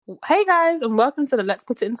Hey guys, and welcome to the Let's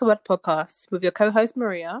Put It Into Words podcast with your co-host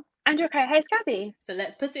Maria. And your co-host Gabby. So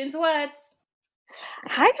let's put it into words.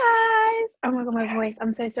 Hi guys! Oh my god, my voice.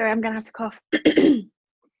 I'm so sorry. I'm gonna have to cough.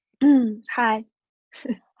 Hi.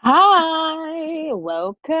 Hi,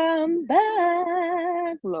 welcome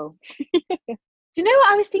back. Hello. Do you know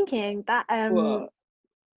what I was thinking? That What?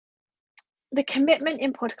 the commitment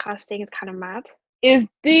in podcasting is kind of mad. It's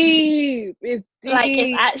deep. It's deep. Like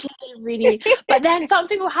it's actually really. But then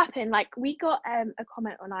something will happen. Like we got a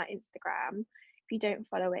comment on our Instagram. If you don't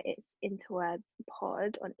follow it, it's Interwords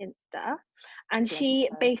Pod on Insta, and she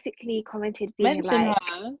basically commented being Mention like,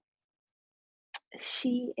 her.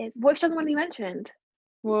 she is. What, she doesn't want to be mentioned.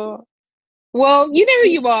 Well, you know who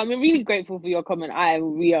you are. I'm really grateful for your comment.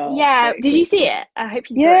 We are. Yeah. Did you see it? I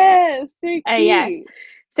hope you saw it. Yeah, it's so cute. Oh yes.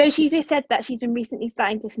 So she just said that she's been recently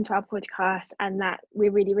starting to listen to our podcast and that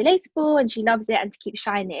we're really relatable and she loves it and to keep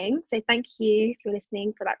shining. So thank you if you're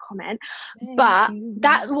listening for that comment. But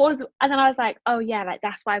that was, and then I was like, oh yeah, like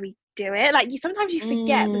that's why we do it. Like sometimes you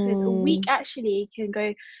forget because a week actually can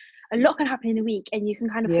go, a lot can happen in a week and you can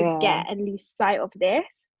kind of forget and lose sight of this.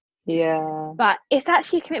 Yeah. But it's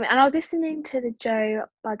actually a commitment. And I was listening to the Joe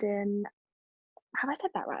Budden, have I said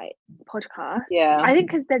that right? Podcast. Yeah. I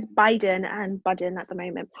think because there's Biden and Budden at the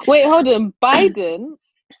moment. Wait, hold on. Biden?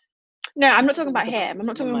 No, I'm not talking about him. I'm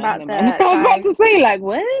not talking about the. I was about to say, like,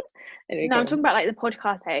 what? Anyway, no, I'm talking about like the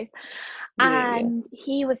podcast host. And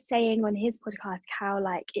he was saying on his podcast how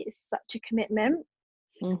like it's such a commitment.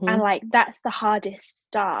 And like that's the hardest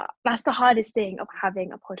start. That's the hardest thing of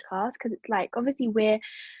having a podcast because it's like obviously we're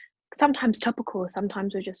sometimes topical,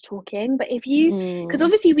 sometimes we're just talking, but if you because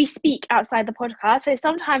obviously we speak outside the podcast, so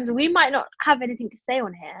sometimes we might not have anything to say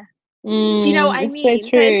on here. Do you know what I mean? So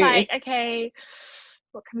it's like, okay,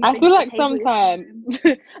 what can we I feel like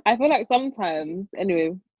sometimes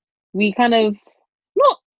anyway, we kind of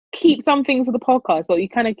not keep some things to the podcast, but we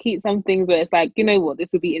kind of keep some things where it's like, you know what,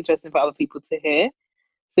 this would be interesting for other people to hear.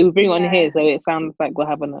 So we bring it on here so it sounds like we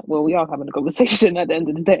are having a conversation at the end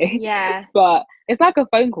of the day. Yeah. But it's like a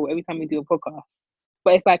phone call every time we do a podcast.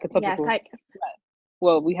 But it's like a topical. Yeah, it's like,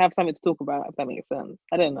 we have something to talk about, if that makes sense.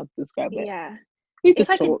 I don't know how to describe it. Yeah. It's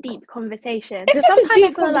like a deep conversation. It's just a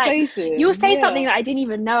deep conversation. Like, you'll say something that I didn't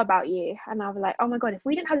even know about you, and I'll be like, "Oh my god, if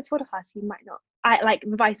we didn't have this podcast, you might not." I like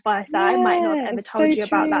vice versa. I might not have ever told you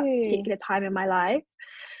about that particular time in my life.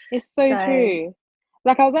 It's so true.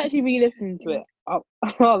 Like I was actually re-listening to it our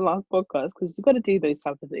last podcast because you've got to do those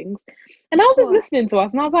type of things, and I was just listening to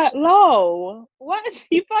us, and I was like, "Lol, what is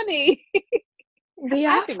you funny?" We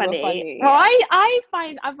are funny. Well, I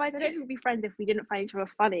find otherwise I don't think we'd be friends if we didn't find each other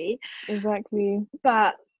funny. Exactly.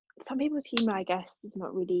 But some people's humor, I guess, is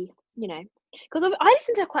not really, you know, because I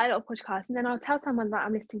listen to quite a lot of podcasts, and then I'll tell someone that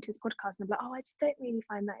I'm listening to this podcast, and I'm like, oh, I just don't really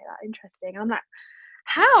find that interesting. And I'm like,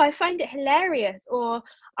 how? I find it hilarious. Or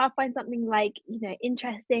I'll find something like, you know,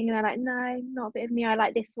 interesting, and I'm like, no, not a bit of me. I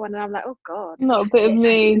like this one, and I'm like, oh god, not a bit of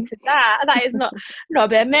me. To that is not a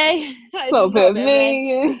bit of me. Not a bit of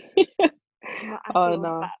me. Oh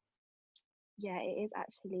no. Yeah, it is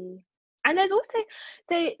actually. And there's also,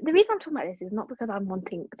 so the reason I'm talking about this is not because I'm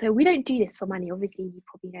wanting, so we don't do this for money. Obviously, you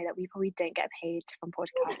probably know that we probably don't get paid from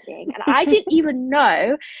podcasting. And I didn't even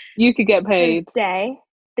know you could get paid today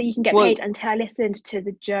that you can get paid until I listened to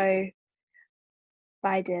the Joe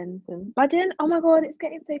Budden. Oh my god, it's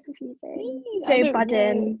getting so confusing. Joe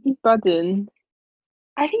Budden. Budden.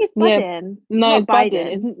 I think it's Budden. Yeah. No, it's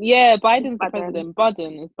Biden. Biden's the president.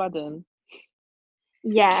 Budden is Budden.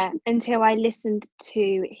 Yeah, until I listened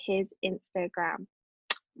to his Instagram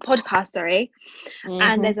podcast,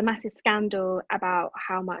 and there's a massive scandal about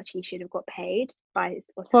how much he should have got paid by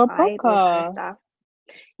Spotify, this kind of stuff.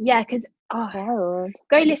 Yeah, because go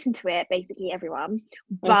listen to it, basically, everyone.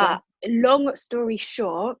 But long story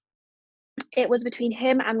short, it was between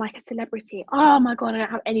him and like a celebrity. Oh my god, I don't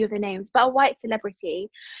have any of the names, but a white celebrity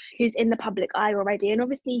who's in the public eye already. And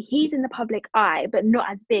obviously he's in the public eye, but not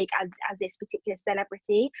as big as this particular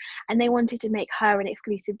celebrity. And they wanted to make her an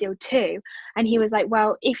exclusive deal too. And he was like,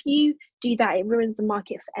 well, if you do that, it ruins the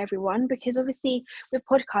market for everyone, because obviously with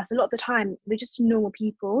podcasts, a lot of the time we're just normal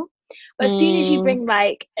people. But as soon as you bring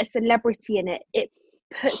like a celebrity in it, it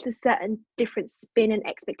puts a certain different spin and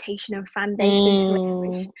expectation and fan base into it,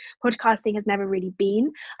 which podcasting has never really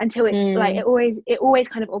been until it always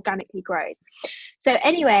kind of organically grows. So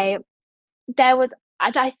anyway, there was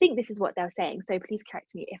I think this is what they're saying, so please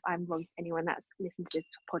correct me if I'm wrong to anyone that's listened to this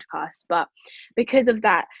podcast, but because of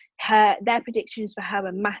that, their predictions for her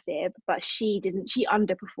were massive, but she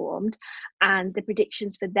underperformed, and the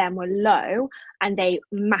predictions for them were low and they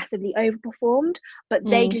massively overperformed, but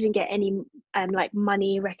they didn't get any like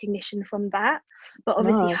money recognition from that. But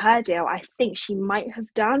obviously her deal, I think she might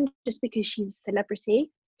have done, just because she's a celebrity.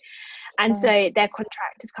 And so their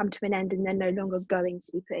contract has come to an end and they're no longer going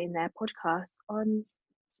to be putting their podcast on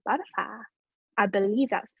Spotify. I believe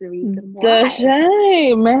that's the reason why. The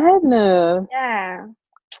shame, madness. Yeah.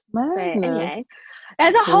 Madness. So anyway,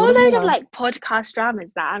 there's a whole load of like podcast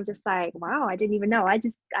dramas that I'm just like, wow, I didn't even know. I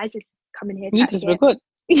just come in here. You just record.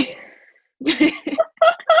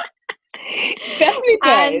 Definitely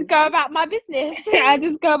and go about my business. I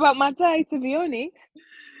just go about my day, to be honest.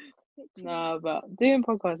 No, but doing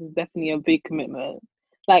podcasts is definitely a big commitment.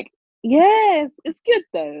 Like, yes, it's good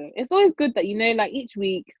though. It's always good that, you know, like each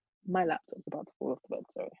week, my laptop's about to fall off the bed,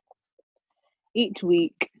 sorry. Each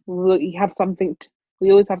week, we have something, we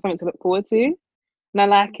always have something to look forward to. And I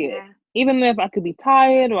like it. Even though if I could be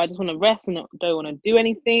tired or I just want to rest and don't want to do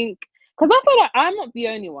anything. Because I feel like I'm not the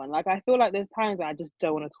only one. Like, I feel like there's times where I just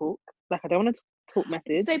don't want to talk. Like, I don't want to talk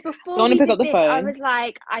message. So before we did this, I was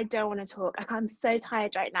like, I don't want to talk. Like, I'm so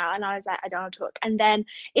tired right now. And I was like, I don't want to talk. And then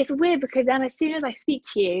it's weird because then as soon as I speak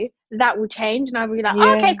to you, that will change. And I'll be like,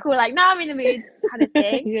 oh, okay, cool. Like, now I'm in the mood kind of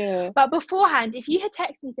thing. But beforehand, if you had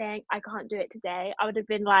texted me saying, I can't do it today, I would have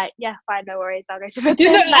been like, yeah, fine, no worries. I'll go to bed. Do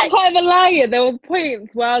you know, like, I can't even lie. There was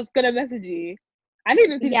points where I was going to message you. I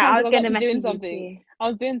didn't even see the time. I was going to message you. I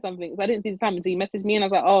was doing something. So I didn't see the time until you messaged me. And I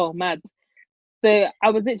was like, oh, mad. So I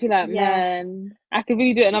was literally like, man, I could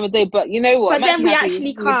really do it another day. But you know what? But then we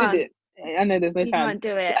actually can't. We did it. I know there's no time. You can't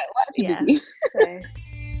do it. We're actually busy. So.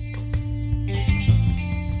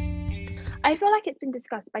 I feel like it's been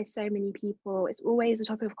discussed by so many people. It's always a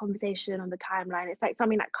topic of conversation on the timeline. It's like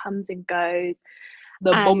something that comes and goes.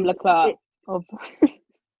 The bomb club of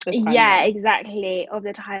the timeline. Yeah, exactly, of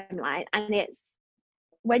the timeline. And it's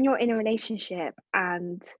when you're in a relationship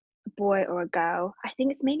and a boy or a girl, I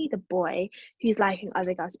think it's mainly the boy who's liking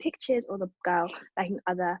other girls' pictures or the girl liking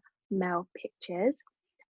other male pictures.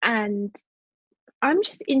 And I'm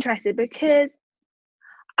just interested because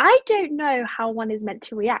I don't know how one is meant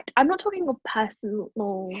to react. I'm not talking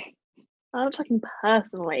personally.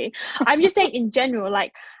 I'm just saying in general,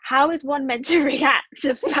 like, how is one meant to react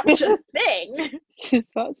to such a thing? To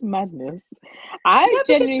such madness.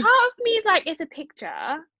 Genuinely, part of me is like, it's a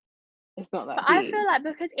picture. It's not that but deep. I feel like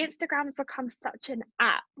because Instagram's become such an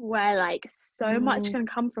app where like so much can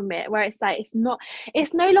come from it, where it's like it's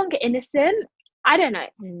no longer innocent. I don't know.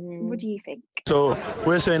 What do you think? So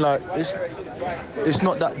we're saying like it's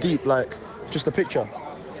not that deep, like just a picture.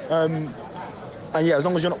 And yeah, as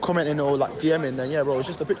long as you're not commenting or like DMing, then yeah, bro, it's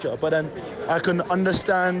just a picture. But then I can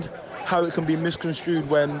understand how it can be misconstrued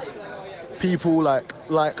when people like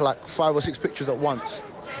 5 or 6 pictures at once.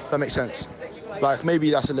 If that makes sense. Like maybe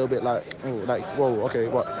that's a little bit like, oh, like whoa, okay,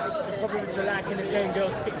 what? It's a problem if you're liking the same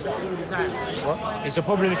girl's picture all the time. What? It's a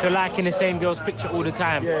problem if you're liking the same girl's picture all the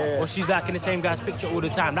time. Yeah. Or she's liking the same guy's picture all the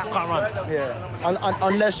time. That can't run. Yeah,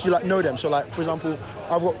 unless you like know them. So like, for example,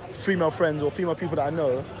 I've got female friends or female people that I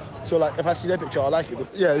know. So like, if I see their picture, I like it.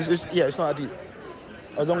 Yeah, it's not that deep.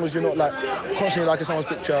 As long as you're not like constantly liking someone's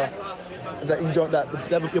picture that you don't,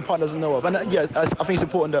 that your partner doesn't know of. And yeah, I think it's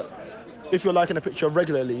important that if you're liking a picture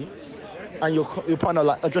regularly, and your partner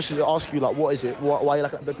like addresses it, asks you like, what is it? Why you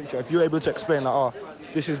like the picture? If you're able to explain like, oh,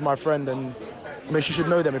 this is my friend, and I mean, she should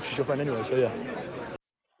know them if she's your friend anyway. So yeah.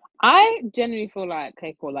 I genuinely feel like,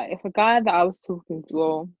 okay, cool. Like if a guy that I was talking to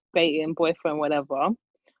or dating, boyfriend, whatever,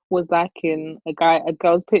 was liking a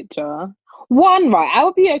girl's picture, right, I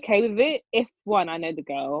would be okay with it if I know the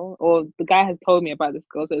girl or the guy has told me about this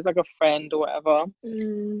girl, so it's like a friend or whatever.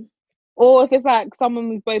 Or if it's like someone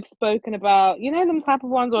we've both spoken about, you know, them type of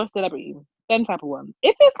ones, or a celebrity, them type of ones.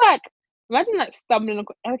 If it's like, imagine like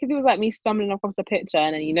if it was like me stumbling across a picture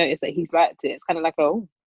and then you notice that he's liked it, it's kind of like, oh,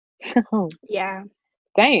 yeah,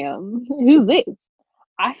 damn, who's this?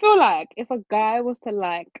 I feel like if a guy was to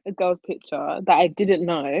like a girl's picture that I didn't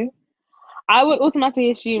know, I would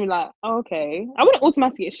automatically assume like, oh, okay. I wouldn't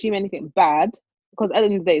automatically assume anything bad, because at the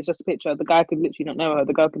end of the day, it's just a picture. The guy could literally not know her.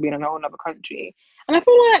 The girl could be in a whole other country. And I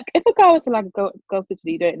feel like if a guy was to like a girl's picture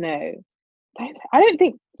that you don't know, I don't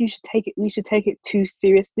think we should take it too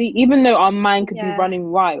seriously. Even though our mind could be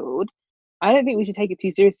running wild, I don't think we should take it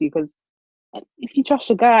too seriously, because if you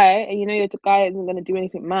trust a guy and you know your guy isn't going to do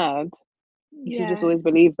anything mad, you should just always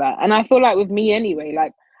believe that. And I feel like with me anyway,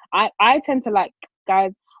 like I tend to like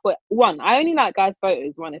guys. Well, I only like guys'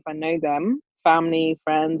 photos. If I know them, family,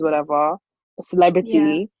 friends, whatever.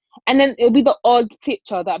 celebrity. And then it'll be the odd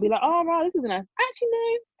picture that'll be like, oh wow, this is nice. Actually,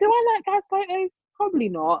 no, do I like guys' photos? Probably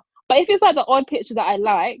not. But if it's like the odd picture that I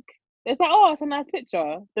like, it's like, oh, it's a nice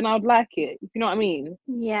picture, then I would like it. If you know what I mean?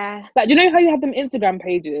 Yeah. Like, do you know how you have them Instagram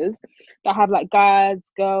pages that have like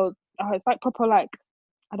guys, girls? Oh, it's like proper like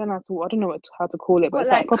I don't know how to call it, but What,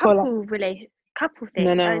 it's like proper couple thing?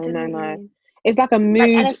 no. I don't know what you mean. It's like a Like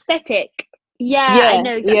mood. an aesthetic. Yeah, I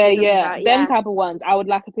know exactly what you're talking about. Them Yeah. type of ones. I would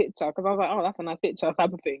like a picture because I was like, oh, that's a nice picture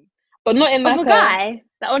type of thing. But not in Of like a guy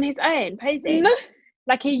that on his own posing, No.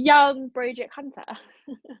 like a young Broderick Hunter.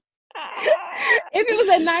 If it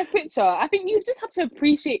was a nice picture, I think you just have to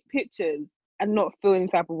appreciate pictures and not feel any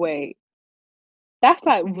type of way. That's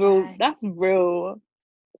like real. Okay. That's real.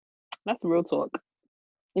 That's real talk.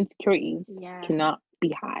 Insecurities Yeah. cannot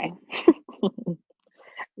be high.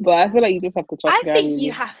 But I feel like you just have to trust. I think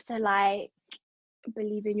you have to like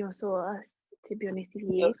believe in your source. To be honest with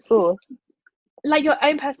you, your source. Like your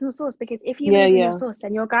own personal source, because if you believe in your source,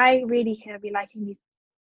 then your guy really can be liking these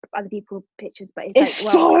other people's pictures, but it's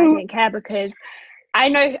like, well, I don't care because I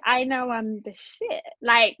know I'm the shit.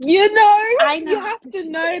 Like, you know, I know you have to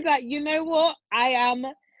know that, you know what, I'm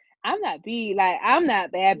that bee, like I'm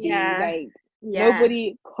that bad bee, like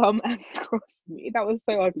nobody come across me. That was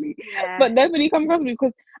so ugly. But nobody come across me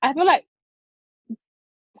because I feel like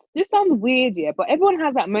this sounds weird, yeah, but everyone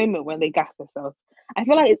has that moment when they gas themselves. I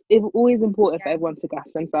feel like it's always important for everyone to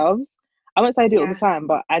gas themselves. I won't say I do it all the time,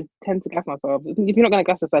 but I tend to gas myself. If you're not going to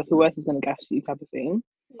gas yourself, who else is going to gas you, type of thing.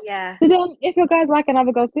 Yeah. So then, if your guys like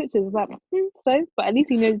another girl's pictures, it's like, so, but at least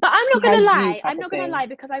he knows. But I'm not going to lie. I'm not going to lie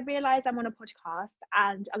because I realise I'm on a podcast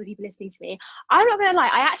and other people listening to me. I'm not going to lie.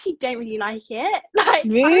 I actually don't really like it. Like,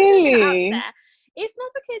 really? It's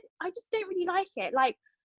not because I just don't really like it. Like,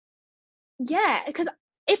 yeah, because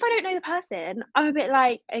if I don't know the person, I'm a bit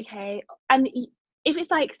like, okay. And if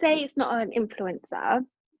it's like, say it's not an influencer,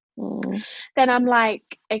 then I'm like,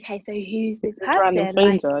 okay, so who's this person?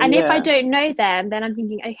 Stranger, and if I don't know them, then I'm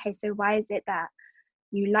thinking, okay, so why is it that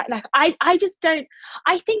you like I just don't.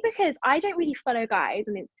 I think because I don't really follow guys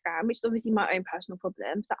on Instagram, which is obviously my own personal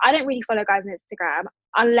problem. So I don't really follow guys on Instagram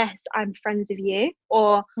unless I'm friends with you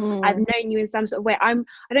or I've known you in some sort of way. I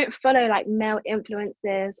don't follow like male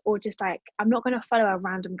influencers or just like I'm not going to follow a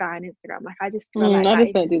random guy on Instagram. Like I just feel like I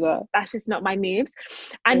just don't do that. That's just not my moves.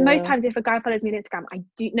 And most times if a guy follows me on Instagram,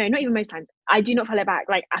 not even most times, I do not follow back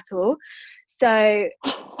like at all. So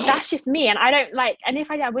that's just me. And I don't like, and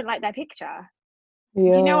if I wouldn't like their picture. Do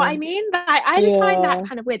you know what I mean? Like, I just find that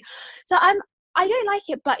kind of weird. So I don't like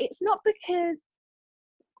it, but it's not because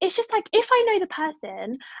it's just like if I know the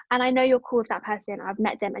person and I know you're cool with that person, I've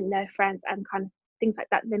met them and they're friends and kind of things like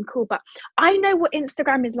that, then cool. But I know what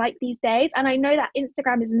Instagram is like these days, and I know that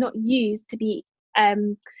Instagram is not used to be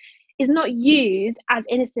is not used as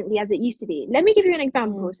innocently as it used to be. Let me give you an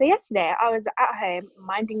example. So yesterday I was at home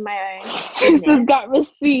minding my own business. This has got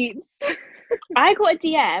receipts. I got a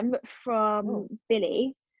DM from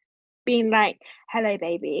Billy being like, hello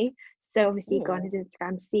baby. So obviously go on his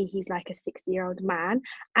Instagram, see he's like a 60-year-old man.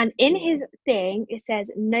 And in his thing, it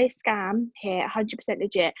says, no scam here, 100%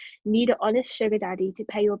 legit. Need an honest sugar daddy to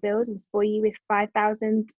pay your bills and spoil you with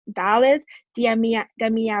 $5,000. DM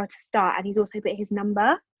me out to start. And he's also put his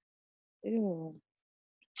number. Ew.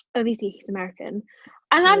 Obviously he's American.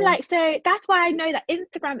 And I'm like, so that's why I know that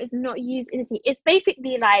Instagram is not used innocently. It's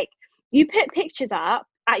basically like, you put pictures up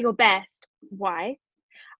at your best. Why?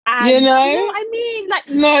 And you know what I mean? Like,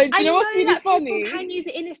 no, I know what's really that funny? people can use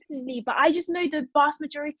it innocently, but I just know the vast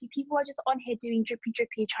majority of people are just on here doing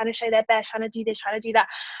drippy, trying to show their best, trying to do this, trying to do that.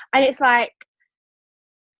 And it's like,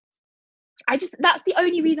 that's the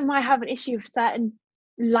only reason why I have an issue with certain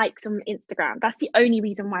likes on Instagram. That's the only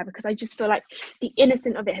reason why, because I just feel like the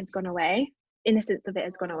innocence of it has gone away.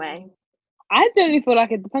 I generally feel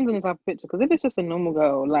like it depends on the type of picture, because if it's just a normal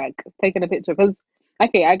girl like taking a picture, because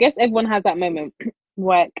okay, I guess everyone has that moment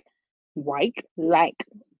like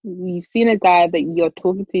you've seen a guy that you're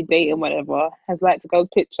talking to, dating, whatever, has liked a girl's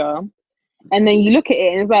picture, and then you look at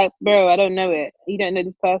it and it's like, bro, I don't know it. You don't know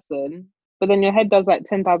this person, but then your head does like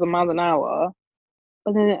 10,000 miles an hour.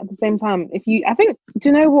 But then at the same time, do you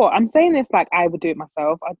know what? I'm saying this like I would do it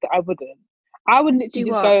myself. I wouldn't. I would literally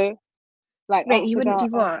just go like. Wait, you wouldn't do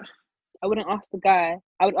what? I wouldn't ask the guy.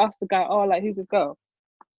 I would ask the guy, oh, like, who's this girl?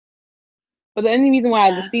 But the only reason why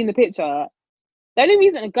I've seen the picture, the only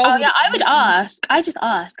reason a girl. Oh, yeah, I would ask. I just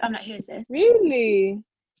ask. I'm like, who is this? Really?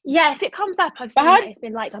 Yeah, if it comes up, I've seen that it's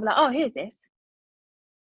been liked. I'm like, oh, who is this?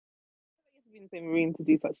 It's been marine to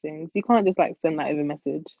do such things. You can't just like send that over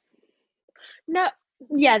message. No,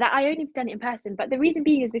 yeah, that I only done it in person. But the reason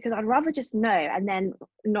being is because I'd rather just know and then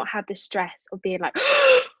not have the stress of being like,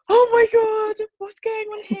 oh my god, what's going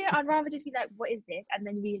on here? I'd rather just be like, what is this? And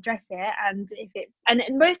then we address it. And if it's and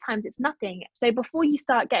most times it's nothing. So before you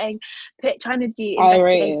start trying to do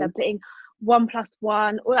investigator, putting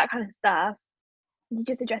 1+1, all that kind of stuff, you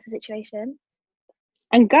just address the situation.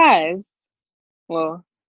 And guys, well,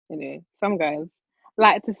 anyway, some guys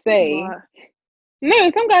like to say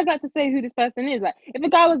some guys like to say who this person is. Like if a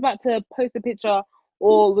guy was about to post a picture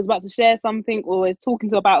or was about to share something or is talking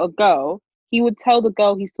to about a girl, he would tell the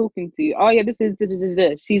girl he's talking to, oh yeah, this is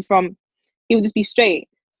she's from, he would just be straight.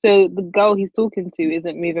 So the girl he's talking to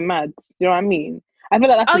isn't moving mad. Do you know what I mean? I feel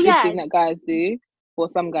like that's a good thing that guys do. Or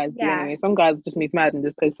some guys do anyway. Some guys just move mad and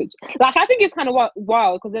just post pictures. Like I think it's kind of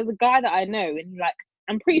wild because there's a guy that I know and like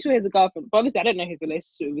I'm pretty sure he has a girlfriend, but obviously I don't know his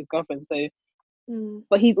relationship with his girlfriend. So,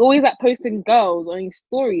 but he's always like posting girls on his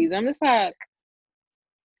stories. I'm just like,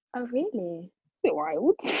 oh really? A bit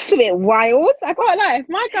wild. It's a bit wild. I can't lie. If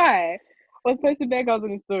my guy was posting bare girls on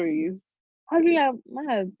his stories, I'd be like,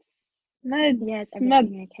 mad. Yes,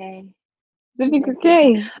 everything okay. Everything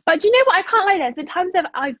okay. But do you know what? I can't lie. There's been times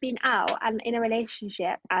that I've been out and in a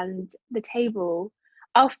relationship, and the table,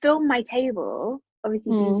 I'll film my table,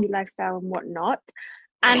 obviously PG lifestyle and whatnot,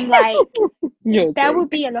 and like there will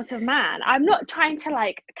be a lot of man. I'm not trying to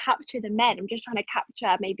like capture the men. I'm just trying to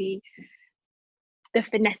capture maybe the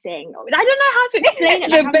finessing. I don't know how to explain it.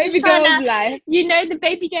 Like, the baby girl life. You know, the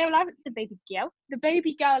baby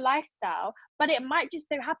girl lifestyle. But it might just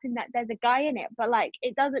so happen that there's a guy in it. But like,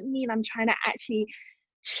 it doesn't mean I'm trying to actually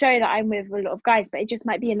show that I'm with a lot of guys. But it just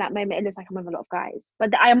might be in that moment. It looks like I'm with a lot of guys,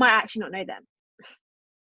 but I might actually not know them.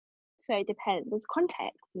 So it depends. There's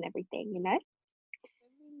context and everything, you know.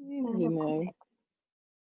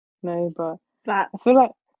 No, but I feel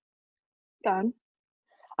like. Go on.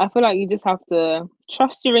 I feel like you just have to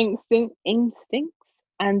trust your instincts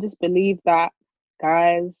and just believe that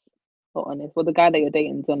guys are honest. Well, the guy that you're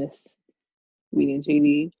dating is honest, really and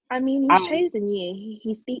truly. I mean, he's chosen you.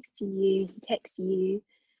 He speaks to you. He texts you.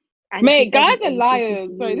 And mate, guys are liars.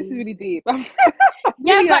 Sorry, this is really deep.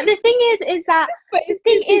 Yeah, but the thing is that the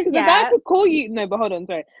thing is, a guy could call you. No, but hold on,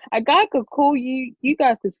 sorry. A guy could call you. You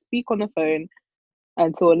guys could speak on the phone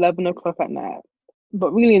until 11 o'clock at night.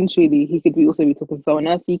 But really and truly, he could also be talking to someone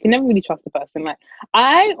else. So you can never really trust the person. Like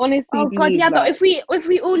I honestly. Oh God, yeah. But if we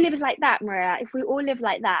all live like that, Maria, if we all live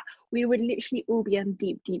like that, we would literally all be in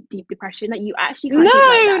deep depression. Like you actually can't think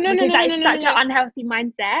like that because that is such an unhealthy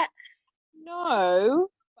mindset. No,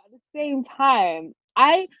 but at the same time,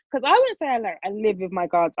 because I wouldn't say I live with my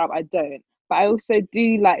guards up. I don't. But I also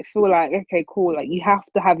do like feel like, okay, cool. Like you have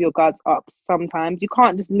to have your guards up sometimes. You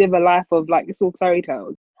can't just live a life of like it's all fairy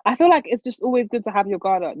tales. I feel like it's just always good to have your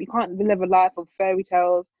guard up. You can't live a life of fairy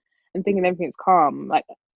tales and thinking everything's calm. Like,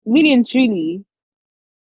 really and truly,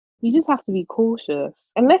 you just have to be cautious.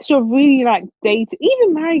 Unless you're really like dating.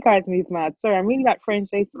 Even married guys move mad. Sorry, I'm really like throwing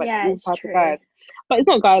shade to like all types of guys. But it's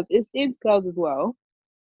not guys, it's girls as well.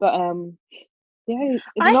 But yeah,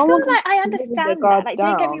 I feel like I understand that. Like,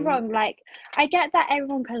 don't get me wrong. Like, I get that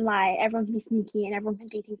everyone can lie, everyone can be sneaky, and everyone can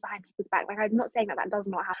do things behind people's back. Like, I'm not saying that does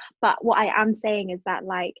not happen. But what I am saying is that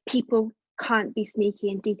like people can't be sneaky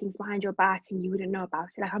and do things behind your back and you wouldn't know about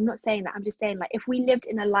it. Like, I'm not saying that. I'm just saying like if we lived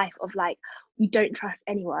in a life of like we don't trust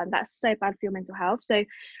anyone, that's so bad for your mental health. So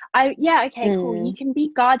cool. You can be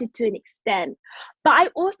guarded to an extent, but I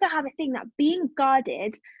also have a thing that being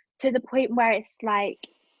guarded to the point where it's like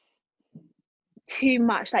too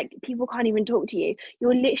much, like people can't even talk to you,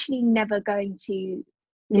 you're literally never going to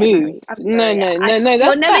move. No, you're never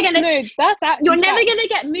gonna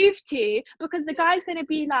get moved to, because the guy's gonna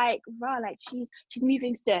be like, wow, like she's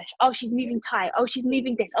moving stush, oh she's moving tight, oh she's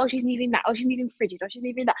moving this, oh she's moving that, oh she's moving frigid, oh she's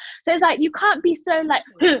moving that. So it's like you can't be so like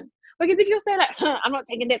because if you're so like I'm not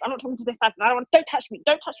taking this, I'm not talking to this person, don't touch me,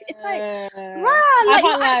 it's like like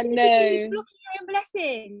you're actually blocking your own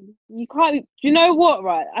blessings. You can't. Do you know what,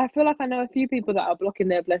 right? I feel like I know a few people that are blocking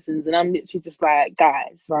their blessings and I'm literally just like,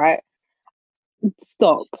 guys, right,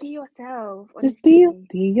 stop, just be yourself, just be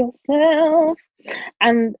yourself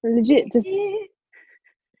and legit just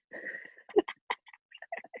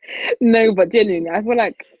no, but genuinely I feel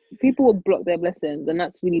like people will block their blessings and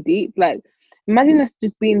that's really deep. Like imagine us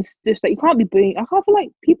just being just like, you can't be being, I can't feel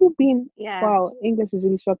like people being wow, English is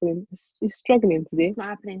really struggling. It's struggling today. It's not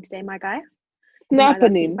happening today, my guy. It's not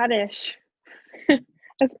happening. Spanish.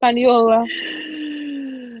 Espanol.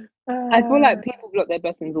 I feel like people block their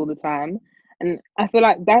blessings all the time. And I feel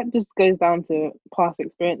like that just goes down to past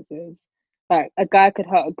experiences. Like a guy could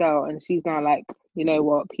hurt a girl and she's now like, you know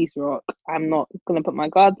what, peace rock, I'm not gonna put my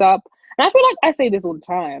guards up. And I feel like I say this all the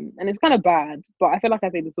time and it's kind of bad, but I feel like I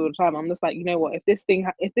say this all the time. I'm just like, you know what, if this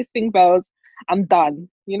thing fails, I'm done.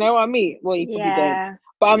 You know what I mean? Well, you probably don't.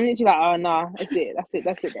 But I'm literally like, oh nah, that's it.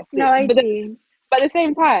 No, I But do. but at the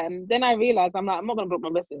same time, then I realized I'm like, I'm not gonna block my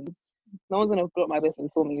blessings. No one's gonna block my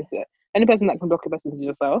blessings for me. So any person that can block your blessings is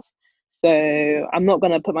yourself. So I'm not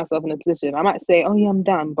gonna put myself in a position. I might say, oh yeah, I'm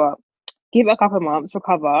done, but give it a couple of months,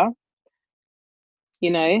 recover,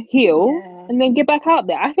 heal, Yeah. and then get back out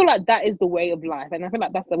there. I feel like that is the way of life, and I feel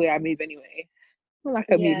like that's the way I move anyway. Not like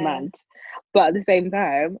I move Yeah. mad, but at the same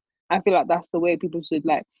time, I feel like that's the way people should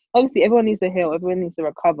like. Obviously, everyone needs to heal, everyone needs to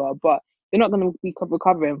recover, but you're not going to be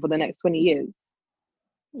recovering for the next 20 years.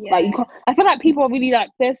 Like you Yeah. can't. I feel like people are really like.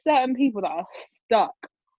 There's certain people that are stuck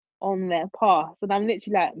on their past, and I'm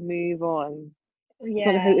literally like, move on.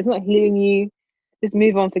 Yeah. It's not healing you. Just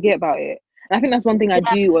move on, forget about it. And I think that's one thing I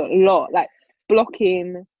do a lot, like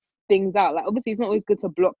blocking things out. Like obviously, it's not always good to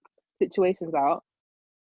block situations out,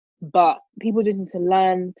 but people just need to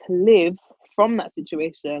learn to live from that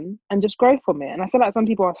situation and just grow from it. And I feel like some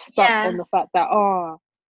people are stuck on the fact that, oh,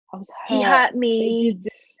 I was hurt. He hurt me. They did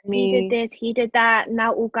this to me. He did this. He did that.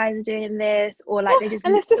 Now all guys are doing this, or like they just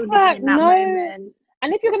and it's just living like in that no. moment.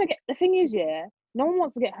 And if you're gonna get, the thing is, yeah, no one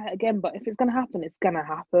wants to get hurt again. But if it's gonna happen, it's gonna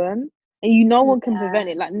happen, and no one can prevent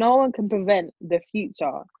it. Like no one can prevent the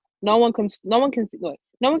future. No one can see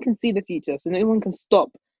the future, so no one can stop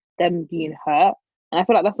them being hurt. And I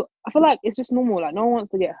feel like I feel like it's just normal. Like no one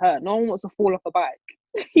wants to get hurt. No one wants to fall off a bike.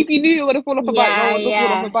 If you knew you were gonna fall off a bike, no one wants to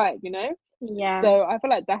fall off a bike. Yeah. So I feel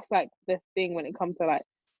like that's like the thing when it comes to like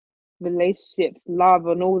relationships, love,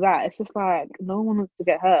 and all that. It's just like no one wants to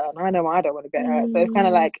get hurt, and I know I don't want to get hurt. So it's kind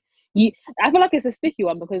of like I feel like it's a sticky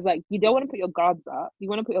one because like you don't want to put your guards up. You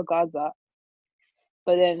want to put your guards up,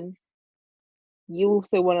 but then you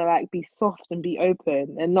also want to like be soft and be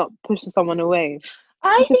open and not push someone away.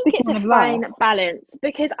 I think it's a fine balance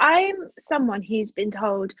because I'm someone who's been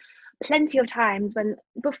told plenty of times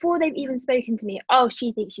before they've even spoken to me, oh,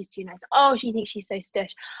 she thinks she's too nice, oh, she thinks she's so stush,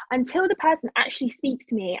 until the person actually speaks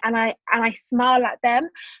to me and I smile at them,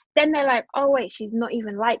 then they're like, oh wait, she's not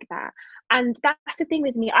even like that. And that's the thing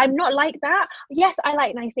with me, I'm not like that. Yes, I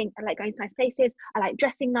like nice things, I like going to nice places, I like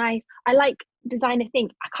dressing nice, I like designer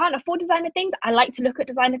things. I can't afford designer things, I like to look at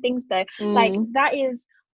designer things though. Like that is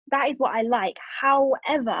what I like.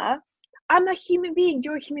 However, I'm a human being,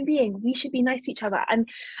 you're a human being, we should be nice to each other. And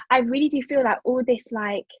I really do feel like all this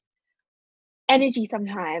like energy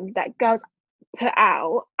sometimes that girls put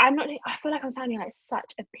out, I feel like I'm sounding like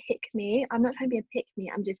such a pick me. I'm not trying to be a pick me,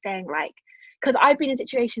 I'm just saying like, because I've been in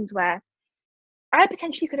situations where I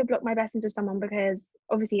potentially could have blocked my best into someone, because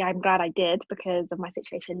obviously I'm glad I did because of my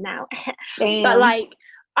situation now. But like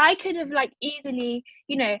I could have like easily,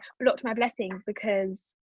 blocked my blessings because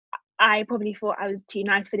I probably thought I was too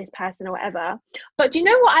nice for this person or whatever. But do you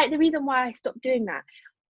know what? The reason why I stopped doing that,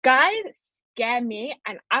 guys scare me,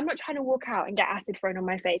 and I'm not trying to walk out and get acid thrown on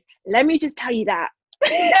my face. Let me just tell you that.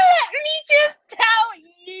 Let me just tell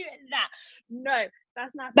you that. No,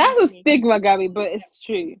 that's not. That's a stigma, Gabby, but it's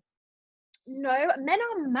true. No, men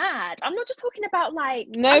are mad. I'm not just talking about like.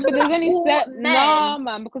 No, but there's only men. No,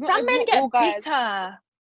 man, because some men get bitter.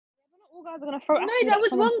 All guys are gonna throw. No, there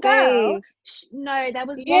was one girl. No, there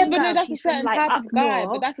was one girl. Yeah, but no, that's a certain type of guy.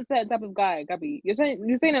 But that's a certain type of guy, Gabby. You're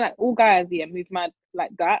saying like all guys move mad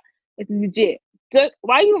like that. It's legit.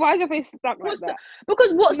 Why is your face stuck like that?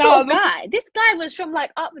 Because what sort of guy? This guy was from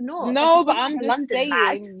like up north. No, but I'm just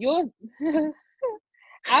saying you're.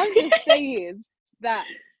 I'm just saying that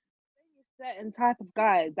a certain type of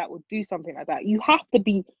guys that would do something like that. You have to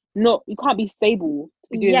be you can't be stable.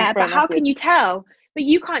 Yeah, but how can you tell? But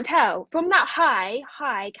you can't tell from that hi,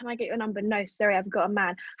 can I get your number? No, sorry, I've got a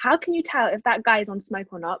man. How can you tell if that guy is on smoke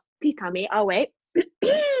or not? Please tell me. I'll wait.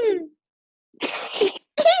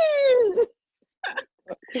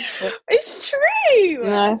 It's true.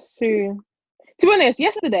 No, it's true. To be honest,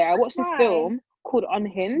 yesterday I watched this film called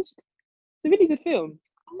Unhinged. It's a really good film.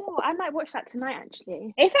 Oh, I might watch that tonight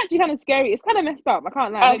actually. It's actually kind of scary. It's kind of messed up. I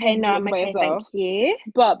can't lie. Okay, no, I'm okay, thank you.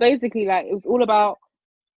 But basically, like, it was all about,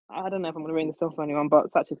 I don't know if I'm going to ruin this film for anyone,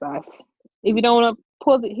 but such is life. If you don't want to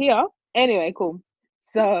pause it here. Anyway, cool.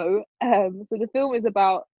 So the film is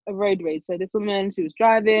about a road rage. So this woman, she was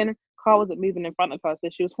driving, car wasn't moving in front of her, so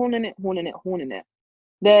she was horning it.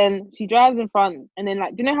 Then she drives in front, and then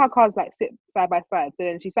like, do you know how cars like sit side by side? So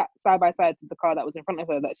then she sat side by side to the car that was in front of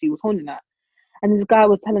her that she was horning at. And this guy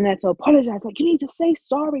was telling her to apologize, like, you need to say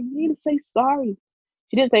sorry. She didn't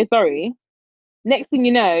say sorry. Next thing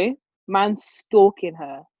you know, man's stalking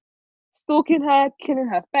her, killing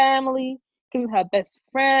her family, killing her best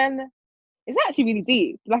friend. It's actually really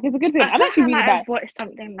deep. Like, it's a good film. I'm actually really bad. I've watched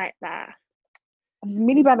something like that. I'm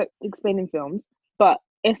really bad at explaining films, but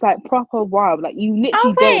it's like proper wild. Like, you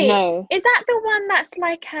literally don't know. Is that the one that's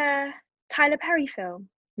like a Tyler Perry film?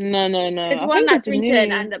 No. There's I one think that's it's recent,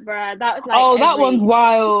 new. and bruh, that was like. Oh, that one's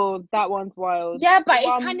wild. That one's wild. Yeah, but The it's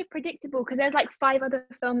one- kind of predictable because there's like 5 other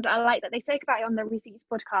films that I like that they spoke about it on the Receipts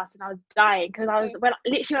podcast, and I was dying because when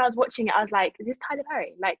I was watching it, I was like, "Is this Tyler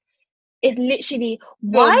Perry?" Like, it's literally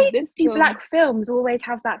why do black films always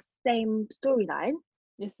have that same storyline?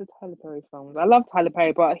 It's the Tyler Perry films. I love Tyler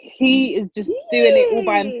Perry, but he is just doing it all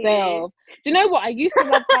by himself. Do you know what? I used to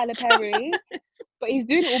love Tyler Perry, but he's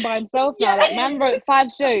doing it all by himself now. Like, man wrote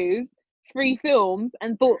 5 shows, 3 films,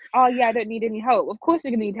 and thought, oh yeah, I don't need any help. Of course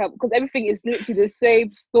you're gonna need help because everything is literally the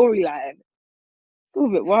same storyline. It's all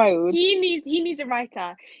a bit wild. He needs a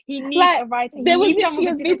writer. He needs a writer. There was literally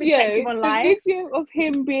a video of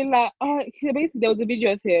him being like, oh, basically there was a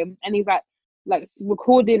video of him, and he's like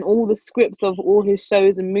recording all the scripts of all his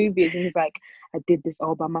shows and movies, and he's like, I did this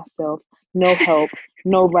all by myself, no help,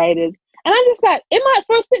 no writers. And I'm just like,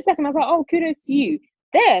 for a split second, I was like, oh, kudos to you.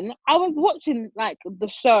 Then I was watching like the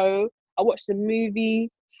show, I watched the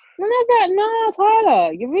movie, and I was like, nah,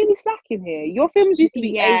 Tyler, you're really slacking here. Your films used to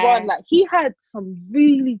be A1. Like, he had some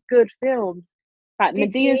really good films. Like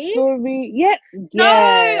Medea Story. Yeah. No,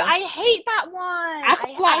 I hate that one.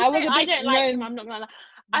 I don't like him, I'm not gonna lie.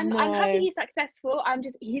 I'm happy he's successful. I'm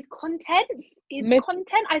just his content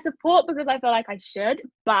I support because I feel like I should,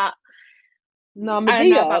 but no,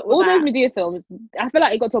 Medea, all those Medea films, I feel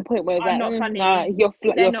like it got to a point where it's like, not funny. Nah, you're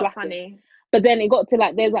not slacking. funny. But then it got to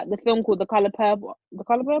like, there's like the film called The Colour Purple,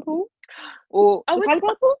 or was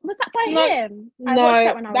that by him? I watched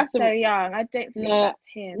that when I was so young. I don't think that's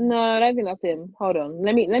him. No, I don't think that's him. Hold on,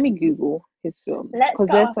 let me Google his film. Let's get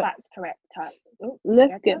our facts correct.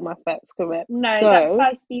 Let's get my facts correct. No, that's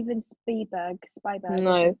by Steven Spielberg.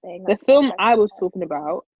 No, the film I was talking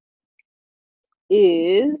about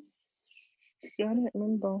is. I don't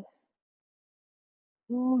remember.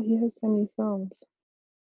 Oh, he has so many films.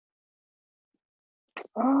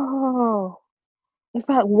 Oh, it's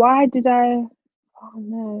like, why did I? Oh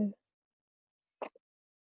no.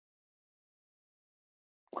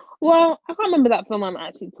 Well, I can't remember that film I'm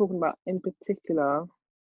actually talking about in particular.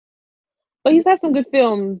 But he's had some good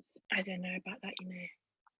films. I don't know about that, you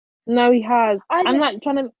know. No, he has. I'm like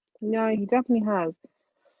trying to. No, he definitely has.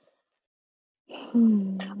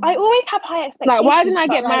 I always have high expectations. Like, why didn't I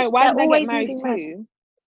get married? Why did I get married too?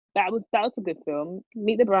 That was a good film.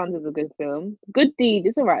 Meet the Browns is a good film. Good Deed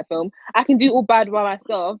is a right film. I Can Do All Bad by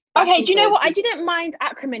Myself. Okay, do you know what? I didn't mind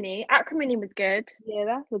Acrimony. Acrimony was good. Yeah,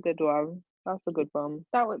 that's a good one. That's a good one.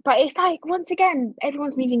 But it's like, once again,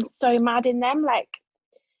 everyone's moving so mad in them. Like,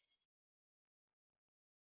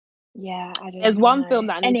 yeah, I don't know. There's one film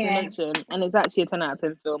that I need to mention, and it's actually a 10 out of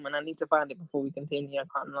 10 film, and I need to find it before we continue. I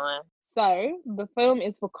can't lie. So, the film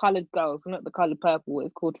is For Coloured Girls, not The Colour Purple.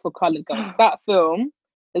 It's called For Coloured Girls. That film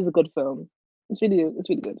is a good film. It's really good. It's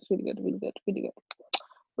really good. It's really good. Really good. Really good.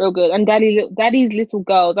 Real good. And Daddy's Little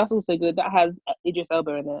Girls, that's also good. That has Idris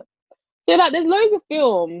Elba in it. So, like, there's loads of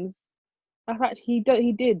films that actually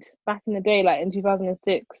he did back in the day, like in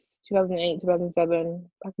 2006, 2008, 2007,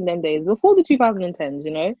 back in them days, before the 2010s,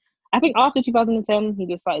 you know? I think after 2010, he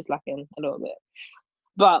just started slacking a little bit.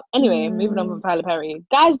 But anyway, moving on from Tyler Perry.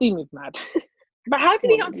 Guys do move mad. But how did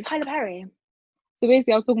we get onto Tyler Perry? So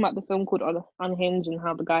basically, I was talking about the film called Unhinged and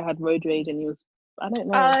how the guy had road rage and he was, I don't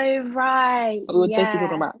know. Oh, right. But we were basically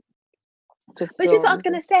talking about just Which is what I was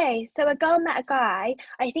going to say. So a girl met a guy,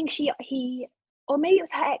 I think he, or maybe it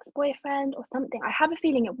was her ex-boyfriend or something. I have a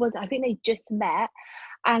feeling it wasn't. I think they just met.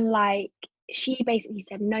 And like, she basically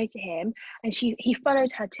said no to him. And he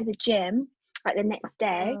followed her to the gym like the next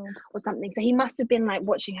day or something. So he must have been like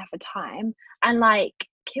watching her for time and like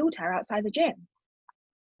killed her outside the gym.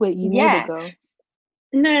 Wait, you knew the girl?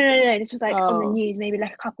 No. This was like on the news, maybe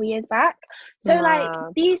like a couple years back. So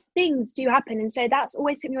like these things do happen, and so that's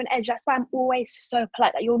always put me on edge. That's why I'm always so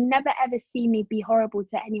polite. Like, you'll never ever see me be horrible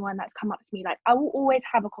to anyone that's come up to me. Like, I will always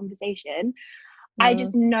have a conversation. I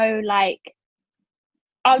just know, like,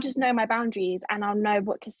 I'll just know my boundaries, and I'll know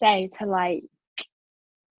what to say to like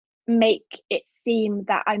make it seem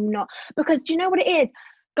that I'm not, because do you know what it is?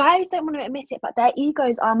 Guys don't want to admit it, but their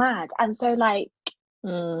egos are mad, and so like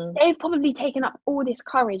they've probably taken up all this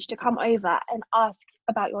courage to come over and ask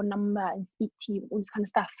about your number and speak to you, all this kind of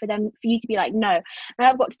stuff, for you to be like no. And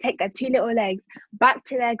I've got to take their 2 little legs back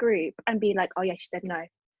to their group and be like, oh yeah, she said no.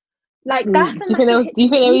 Like, that's do you think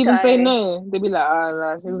they'll even say no? They'll be like,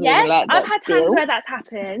 oh no, yes, like I've had times where that's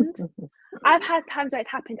happened. I've had times where it's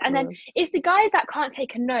happened, and then it's the guys that can't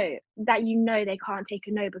take a no, that you know they can't take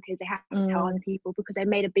a no because they have to tell other people because they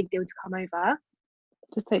made a big deal to come over.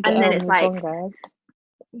 Just take and then it's like, on, guys.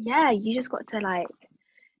 Yeah, you just got to like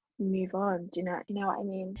move on. Do you know what I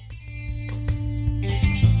mean?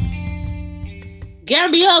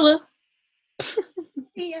 Gabriella.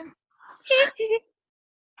 Yeah.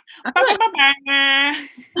 I feel like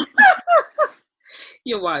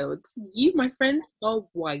you're wild. You, my friend, are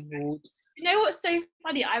wild. You know what's so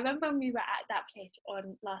funny? I remember when we were at that place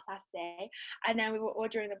on last Saturday, and then we were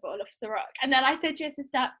ordering a bottle of Ciroc, and then I said to your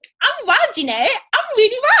sister, "I'm wild, you know. I'm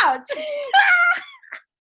really wild."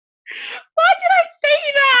 Why did I say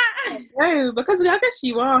that? No, because I guess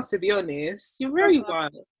you are, to be honest. You're very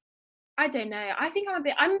wild. I don't know. I think I'm a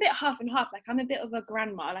bit half and half. Like I'm a bit of a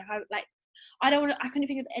grandma. I don't want to, I couldn't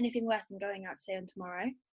think of anything worse than going out today and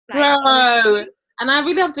tomorrow. Bro, and I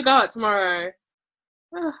really have to go out tomorrow.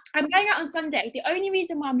 I'm going out on Sunday. The only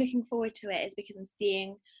reason why I'm looking forward to it is because I'm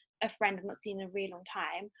seeing a friend I've not seen in a really long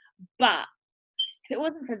time. But if it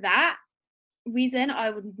wasn't for that reason,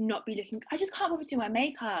 I would not be looking. I just can't bother doing my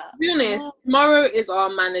makeup. To be honest, tomorrow is our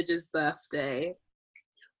manager's birthday.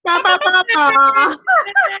 Happy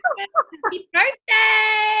birthday!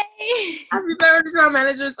 Happy birthday to our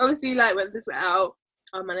managers. Obviously, like when this is out,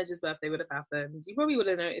 our manager's birthday would have happened. You probably would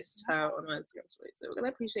have noticed her on our Instagram story, so we're gonna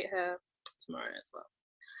appreciate her tomorrow as well.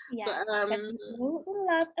 Yeah, but,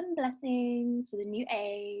 love and blessings for the new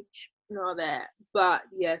age. Not there, but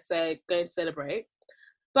yeah. So going to celebrate.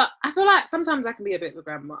 But I feel like sometimes I can be a bit of a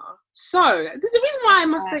grandma. So there's the reason why I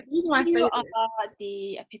must say. The reason why I say you are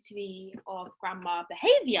the epitome of grandma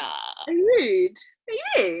behaviour. Are you rude? Are you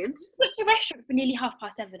rude? Who booked a restaurant for nearly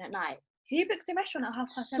 7:30 at night? Who books a restaurant at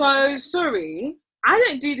 7:30? So sorry. I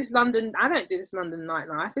don't do this London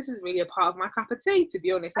nightlife. This is really a part of my cup of tea, to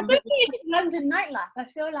be honest. I don't think it's London nightlife. I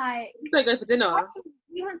feel like so go for dinner.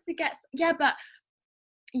 He wants to get but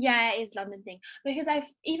yeah, it is London thing because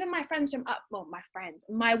even my friends from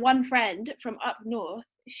my one friend from up north,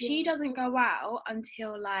 she doesn't go out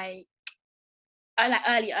until like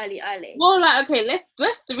early. Well, like okay,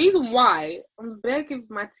 let's the reason why I'm gonna give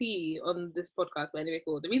my tea on this podcast, but anyway,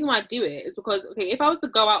 cool. The reason why I do it is because okay, if I was to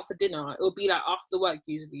go out for dinner, it would be like after work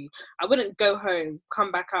usually. I wouldn't go home, come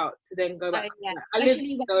back out to then go back. Yeah. I live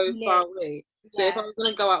so far away, so if I was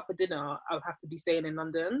gonna go out for dinner, I would have to be staying in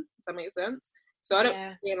London. Does that make sense? So I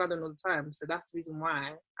don't stay in London all the time. So that's the reason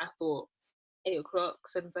why I thought 8:00,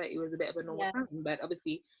 7:30 was a bit of a normal time. But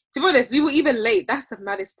obviously, to be honest, we were even late. That's the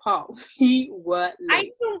maddest part. We were late. I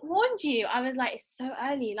even warned you. I was like, it's so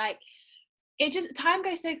early. Like, it just, time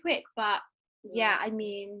goes so quick. But yeah, I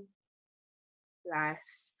mean, life.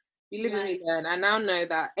 We live and we learn. I now know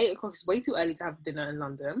that 8:00 is way too early to have dinner in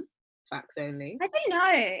London. Facts only. I don't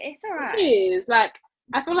know. It's alright. It is. Like,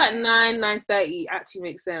 I feel like 9:30 actually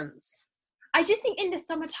makes sense. I just think in the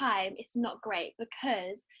summertime, it's not great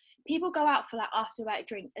because people go out for like after work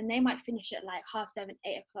drinks and they might finish at like 7:30,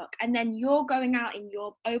 8:00. And then you're going out in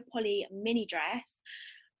your Opoly mini dress.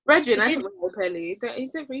 Regin, I didn't wear Opoly.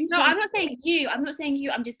 No, I'm not saying you.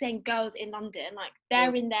 I'm just saying girls in London. Like,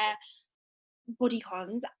 they're in their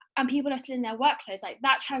bodycons and people are still in their work clothes. Like,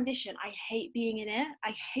 that transition, I hate being in it.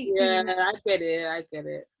 I hate being in it. I get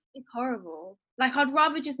it. It's horrible. Like, I'd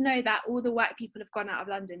rather just know that all the white people have gone out of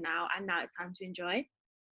London now and now it's time to enjoy.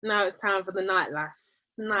 Now it's time for the nightlife.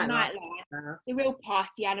 Nightlife. The real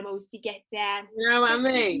party animals to get down. You know what I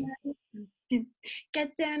mean?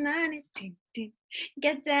 Get down on it.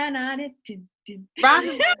 Get down on it.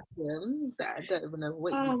 Random question that I don't even know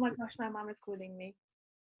what. Oh my gosh, my mum is calling me.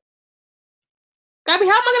 Gabby,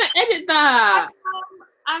 how am I gonna edit that?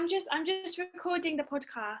 I'm just recording the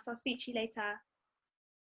podcast. I'll speak to you later.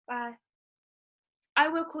 Bye. I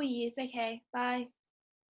will call you. It's okay. Bye.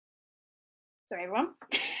 Sorry, everyone.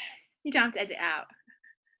 You don't have to edit out.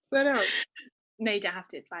 So no. No, you don't have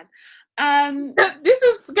to. It's fine. This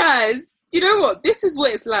is, guys. You know what? This is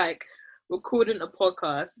what it's like recording a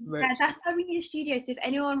podcast. Yeah, that's why we need a studio. So if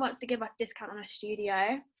anyone wants to give us a discount on a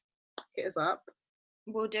studio, hit us up.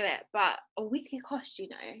 We'll do it. But a weekly cost, you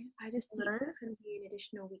know, I just think it's going to be an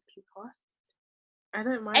additional weekly cost. I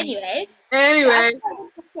don't mind. Anyway.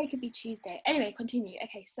 It could be Tuesday. Anyway, continue.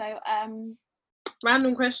 Okay, so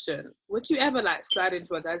random question: would you ever like slide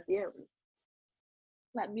into a guy's DM?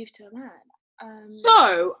 Like move to a man?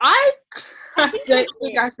 So I don't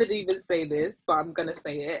think I should even say this, but I'm gonna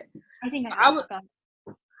say it. I think I have.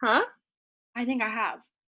 Huh? I think I have.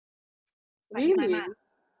 Like, really? my man.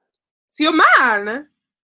 To your man?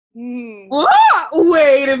 Mm. What?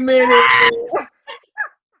 Wait a minute.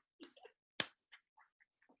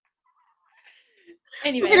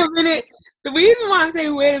 Anyway. Wait a minute. The reason why I'm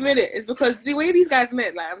saying wait a minute is because the way these guys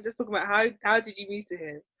met, like I'm just talking about how did you meet to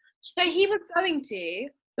him? So he was going to,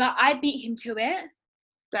 but I beat him to it.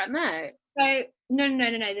 That night? So no,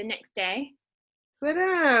 the next day. So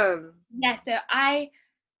damn. Yeah, so I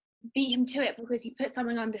beat him to it because he put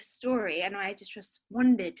something on the story and I just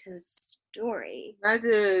responded to the story. That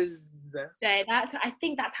is. So I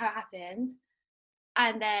think that's how it happened.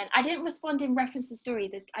 And then I didn't respond in reference to the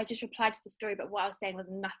story. I just replied to the story, but what I was saying was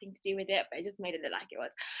nothing to do with it, but I just made it look like it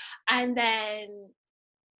was. And then,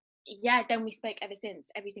 yeah, then we spoke ever since,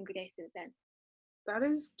 every single day since then. That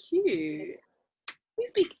is cute. We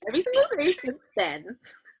speak every single day since then.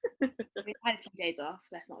 We've had a few days off,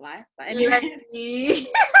 let's not lie. But anyway.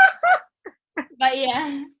 But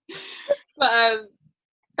yeah. But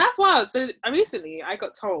that's wild. So recently I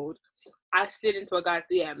got told I slid into a guy's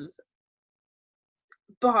DMs.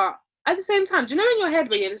 But at the same time, do you know in your head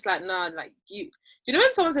where you're just like, nah, like do you know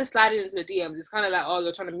when someone says sliding into a DMs, it's kind of like, oh,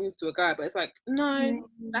 you're trying to move to a guy, but it's like, no,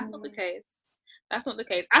 that's not the case. That's not the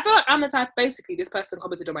case. I feel like I'm the type, basically, this person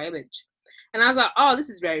commented on my image. And I was like, oh, this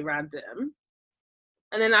is very random.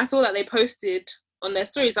 And then I saw that they posted on their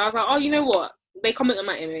stories. I was like, oh, you know what? They comment on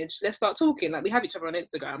my image. Let's start talking. Like, we have each other on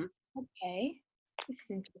Instagram. Okay. This is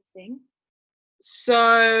interesting.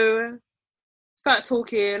 So, started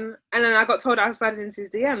talking. And then I got told I was sliding into his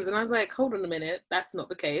DMs. And I was like, hold on a minute. That's not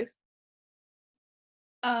the case.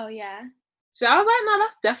 Oh, yeah. So I was like, no,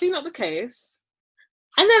 that's definitely not the case.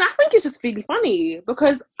 And then I think it's just really funny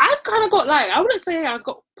because I kind of got like, I wouldn't say I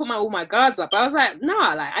got put all my guards up. I was like,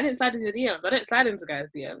 nah, like I didn't slide into DMs. I didn't slide into guys'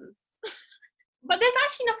 DMs. But there's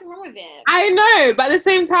actually nothing wrong with it. I know, but at the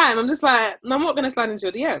same time, I'm just like, no, I'm not gonna slide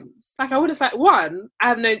into your DMs. Like I would have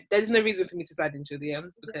like there's no reason for me to slide into your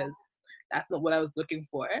DMs because that's not what I was looking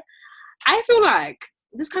for. I feel like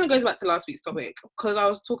this kind of goes back to last week's topic because I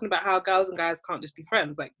was talking about how girls and guys can't just be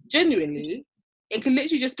friends. Like genuinely, it could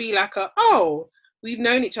literally just be like we've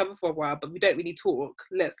known each other for a while, but we don't really talk.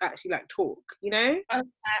 Let's actually like talk, you know?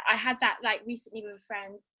 I had that like recently with a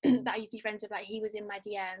friend that I used to be friends with. Like he was in my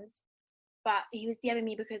DMs, but he was DMing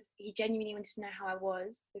me because he genuinely wanted to know how I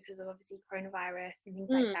was because of obviously coronavirus and things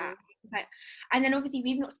like that. It was like, and then obviously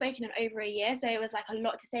we've not spoken in over a year, so it was like a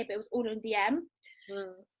lot to say, but it was all on DM.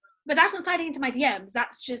 But that's not sliding into my DMs.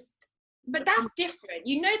 That's just, but that's different.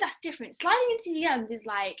 You know, that's different. Sliding into DMs is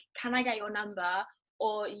like, can I get your number?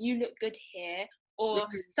 Or you look good here. Or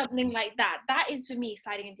something like that. That is for me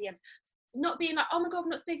sliding in DMs. Not being like, oh my God, I've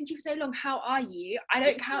not spoken to you for so long. How are you? I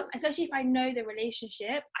don't count, especially if I know the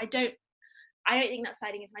relationship. I don't think that's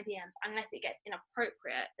sliding into my DMs unless it gets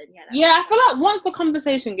inappropriate. Then yeah, I feel like once the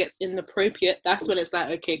conversation gets inappropriate, that's when it's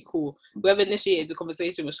like, okay, cool. Whoever initiated the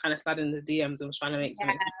conversation was trying to slide in the DMs and was trying to make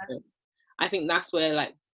something happen. I think that's where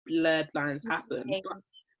like blurred lines happen. But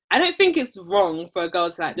I don't think it's wrong for a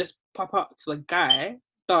girl to like just pop up to a guy,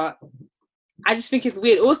 but I just think it's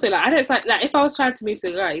weird. Also, like I don't like if I was trying to move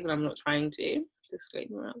to a guy, even though I'm not trying to,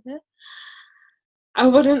 disclaimer out there, I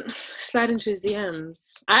wouldn't slide into his DMs.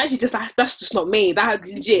 That's just not me. That's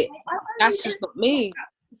legit. That's just not me.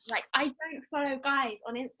 Like I don't follow guys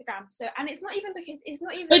on Instagram, so and it's not even because it's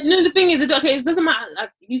not even. But no, the thing is, it doesn't matter.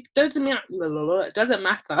 Like you don't to me. It doesn't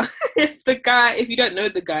matter if you don't know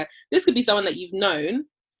the guy. This could be someone that you've known,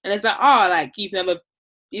 and it's like, like he's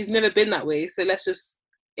never been that way. So let's just.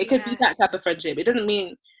 It could be that type of friendship. It doesn't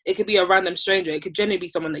mean it could be a random stranger. It could generally be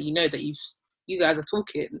someone that you know that you guys are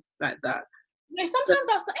talking like that. No, sometimes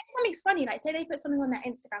if something's funny, like say they put something on their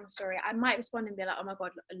Instagram story, I might respond and be like, oh my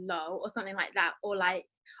God, lol, or something like that, or like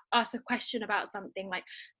ask a question about something. Like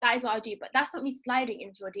that is what I'll do, but that's not me sliding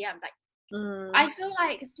into your DMs. Like I feel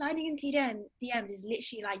like sliding into DMs is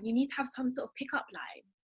literally like you need to have some sort of pickup line,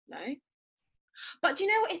 no? But do you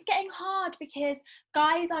know what? It's getting hard because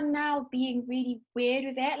guys are now being really weird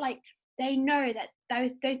with it. Like they know that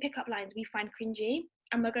those pickup lines we find cringy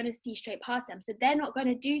and we're going to see straight past them. So they're not going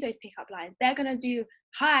to do those pickup lines. They're going to do,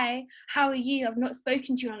 hi, how are you? I've not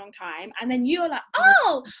spoken to you in a long time. And then you're like,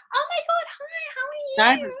 oh my God, hi, how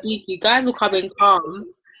are you? Guys are cheeky. Guys will come in calm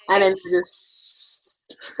and then just...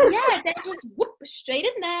 yeah, they're just whoop straight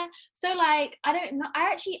in there. So like, I don't know. I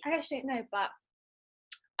actually don't know, but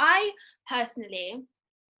I personally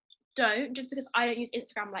don't, just because I don't use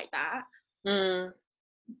Instagram like that.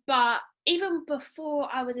 But even before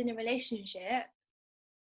I was in a relationship,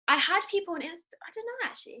 I had people on Insta. I don't know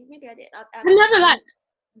actually. Maybe I did. I never like.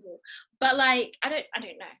 But like, I don't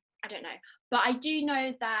know. But I do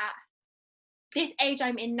know that this age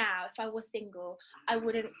I'm in now, if I was single, I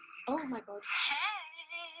wouldn't. Oh my God.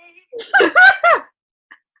 Hey.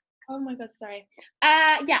 Oh my God. Sorry.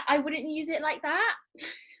 Yeah, I wouldn't use it like that.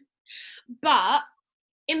 But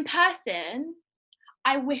in person,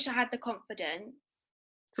 I wish I had the confidence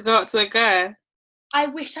to go up to a guy. I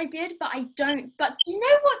wish I did, but I don't. But you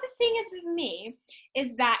know what the thing is with me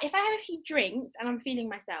is that if I have a few drinks and I'm feeling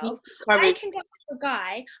myself, I can go up to a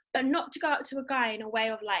guy, but not to go up to a guy in a way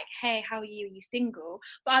of like, hey, how are you? Are you single?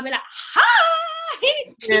 But I'll be like, hi!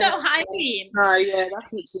 Do you know what I mean? Oh, yeah,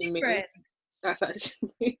 that's actually me. That's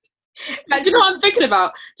actually like, do you know what I'm thinking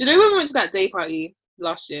about? Do you know when we went to that day party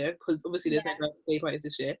last year? Because obviously there's no day parties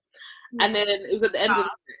this year. And then it was at the end of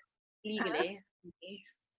legally.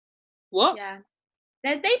 What? Yeah.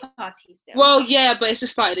 There's day parties still. Well, yeah, but it's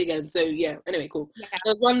just started again. So yeah. Anyway, cool. Yeah.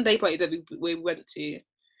 There was one day party that we went to,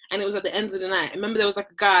 and it was at the end of the night. I remember there was like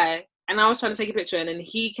a guy, and I was trying to take a picture, and then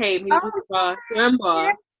he came. He was with us.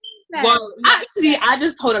 Remember? Yeah. Well, actually, I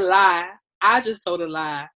just told a lie.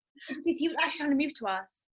 Because he was actually trying to move to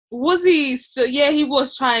us. Was he? So yeah, he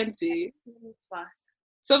was trying to. Move to us.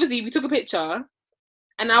 So obviously, we took a picture,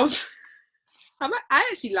 and I was. I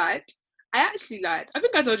actually lied. I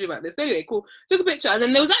think I told you about this. Anyway, cool. Took a picture, and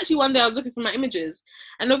then there was actually one day I was looking for my images,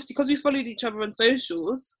 and obviously because we followed each other on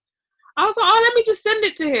socials, I was like, oh, let me just send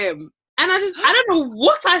it to him. And I don't know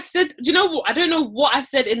what I said. Do you know what? I don't know what I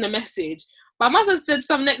said in the message, but I must have said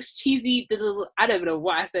some next cheesy. I don't know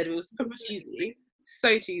what I said. It was super cheesy,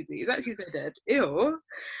 so cheesy. It's actually so dead. Ew.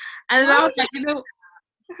 And I was like, you know,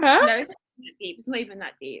 huh? No, it's not that deep. It's not even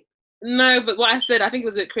that deep. No, but what I said, I think it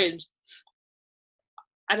was a bit cringe.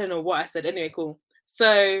 I don't know what I said. Anyway, cool.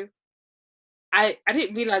 So I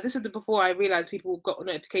didn't realize, this is before I realized people got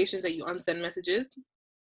notifications that you unsend messages.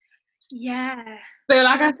 Yeah. So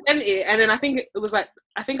like I sent it, and then I think it was like,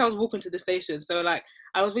 I think I was walking to the station. So like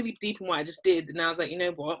I was really deep in what I just did, and I was like, you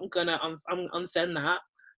know what, I'm gonna unsend that.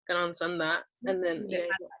 And then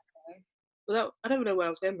well, I don't know where I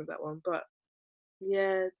was going with that one, but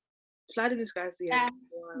yeah. Sliding this guy's DMs. Yeah.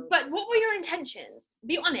 But what were your intentions?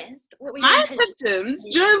 Be honest. What were your My intentions?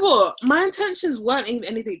 Do you know what? My intentions weren't even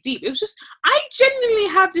anything deep. It was just, I genuinely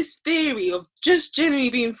have this theory of just genuinely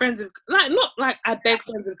being friends with, like, not like I beg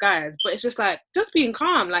friends of guys, but it's just like, just being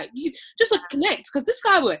calm. Like, you just like connect. Because this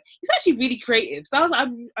guy, he's actually really creative. So I was like,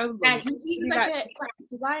 he was like a graphic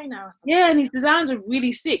designer or something. Yeah, and his designs are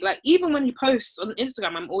really sick. Like, even when he posts on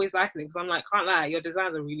Instagram, I'm always liking it because I'm like, can't lie, your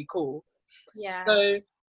designs are really cool. Yeah. So,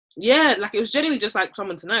 yeah, like it was genuinely just like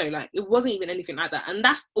someone to know. Like it wasn't even anything like that, and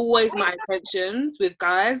that's always my intentions with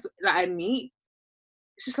guys that I meet.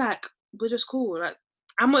 It's just like we're just cool. Like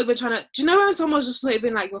I'm not even trying to. Do you know when someone's just not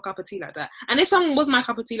even like your cup of tea like that? And if someone was my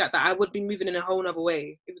cup of tea like that, I would be moving in a whole other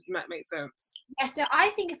way. If that makes sense. Yeah. So I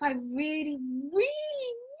think if I really,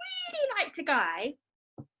 really, really liked a guy,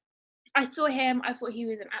 I saw him. I thought he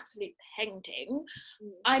was an absolute painting.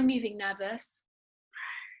 I'm moving nervous.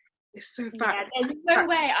 It's so fat. Yeah, there's no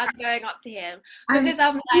way I'm going up to him because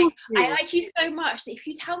I'm like, I like you so much. So if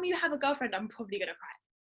you tell me you have a girlfriend, I'm probably gonna cry.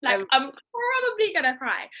 Like I'm probably gonna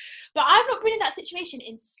cry. But I've not been in that situation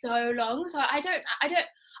in so long, so I don't.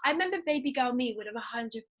 I remember baby girl me would have 100%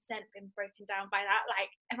 been broken down by that. Like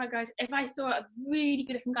if I saw a really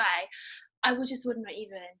good looking guy, I would not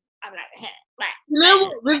even. I'm like, you know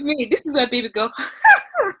what? With me, this is where baby girl.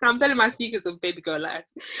 I'm telling my secrets of baby girl life,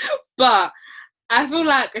 but. I feel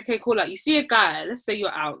like, okay, cool, like you see a guy, let's say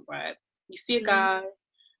you're out, right? You see a guy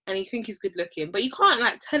and you think he's good looking, but you can't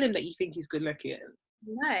like tell him that you think he's good looking.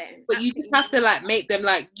 No. But you just have to like make them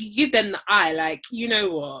like, you give them the eye, like, you know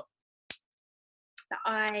what? The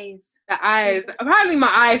eyes. Apparently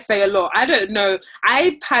my eyes say a lot. I don't know.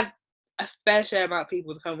 I've had a fair share amount of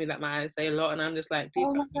people tell me that my eyes say a lot, and I'm just like,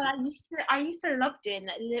 oh my God, I used to love doing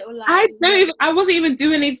that little like. I wasn't even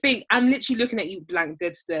doing anything. I'm literally looking at you blank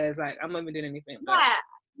dead stares, like I'm not even doing anything. Yeah,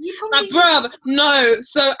 you probably. Bruv, no.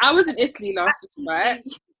 So I was in Italy last week, right?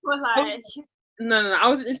 Like... No. I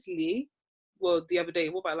was in Italy. Well, the other day.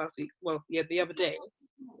 What about last week? Well, yeah, the other day.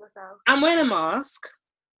 I'm wearing a mask,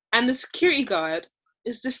 and the security guard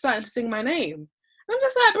is just starting to sing my name. I'm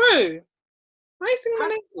just like, bro. Why are you singing my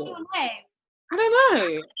name? I don't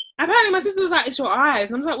know. Apparently my sister was like, it's your eyes.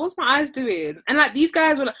 And I was like, what's my eyes doing? And like these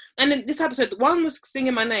guys were like, and then this episode, one was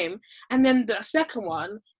singing my name, and then the second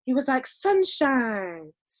one, he was like, sunshine.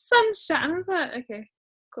 And I was like, okay,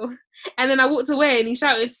 cool. And then I walked away and he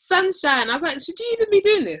shouted, sunshine. I was like, should you even be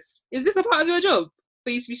doing this? Is this a part of your job? For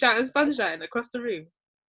you to be shouting sunshine across the room?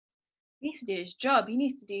 He needs to do his job. He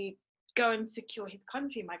needs to go and secure his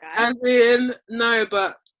country, my guy. As in, no,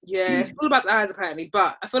 but yeah, it's all about the eyes apparently.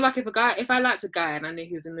 But I feel like if I liked a guy and I knew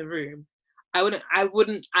he was in the room, I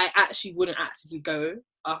actually wouldn't actively go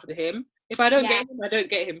after him. If I don't get him, I don't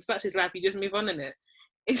get him. Such is life. You just move on in it.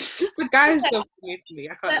 It's just the guy's job for me.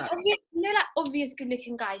 I can't. You know, like obvious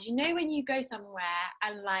good-looking guys. You know when you go somewhere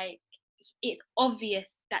and like it's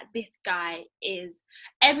obvious that this guy is.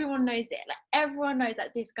 Everyone knows it. Like everyone knows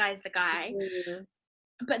that this guy's the guy.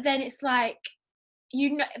 but then it's like,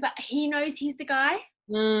 you know, but he knows he's the guy.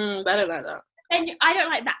 I don't like that. And I don't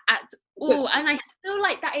like that at all. And I feel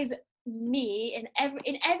like that is me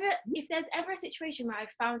if there's ever a situation where I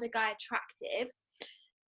found a guy attractive,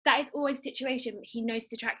 that is always a situation he knows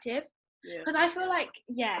he's attractive. Because I feel like,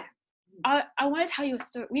 I want to tell you a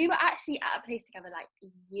story. We were actually at a place together like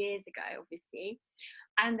years ago, obviously,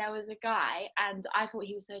 and there was a guy, and I thought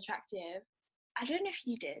he was so attractive. I don't know if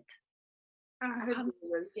you did. I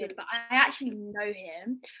did, but I actually know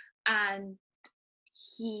him, and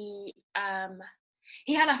he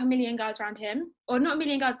had like a million girls around him, or not a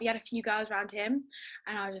million girls, but he had a few girls around him,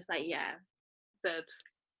 and I was just like, dead.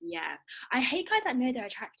 Yeah, I hate guys that know they're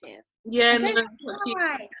attractive. Yeah, I don't like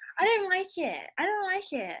it.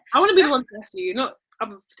 I want to be the one to ask you, not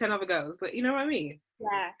 10 other girls. Like, you know what I mean?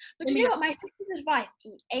 Yeah, but do you know what? My sister's advice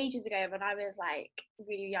ages ago when I was like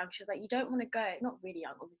really young, she was like, you don't want to go, not really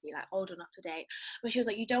young, obviously, like old enough to date, but she was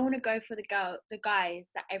like, you don't want to go for the guys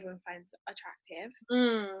that everyone finds attractive.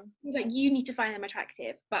 She was like, you need to find them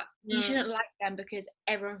attractive, but you shouldn't like them because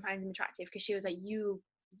everyone finds them attractive. Because she was like, you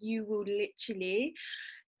will literally,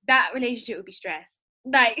 that relationship would be stressed.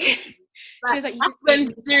 Like, she was like, that's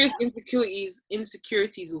when serious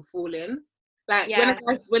insecurities will fall in. Like,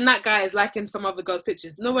 when that guy is liking some other girl's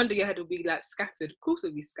pictures, no wonder your head will be like scattered. Of course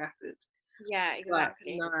it'll be scattered. Yeah,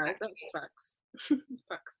 exactly. Like, nah, exactly. Facts.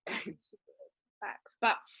 Facts.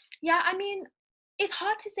 But yeah, I mean, it's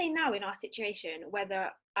hard to say now in our situation whether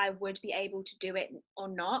I would be able to do it or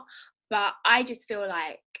not. But I just feel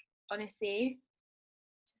like, honestly,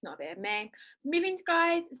 it's not a bit of me. Moving to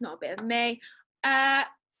guys, it's not a bit of me. Not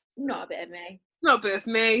a bit of me. It's not a bit of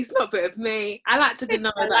me. It's not a bit of me. I like to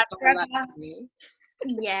deny that. Like me.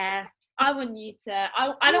 Yeah, I want you to.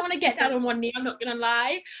 I don't want to get down on one knee. I'm not gonna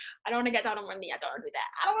lie. I don't want to get down on one knee. I don't want to do that.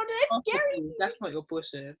 I don't want to do it. It's scary. That's not your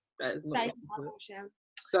portion. That is not your portion.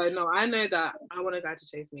 So no, I know that I want a guy to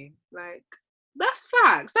chase me. Like, that's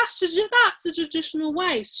facts. That's the traditional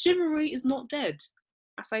way. Chivalry is not dead.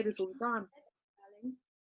 I say this all the time.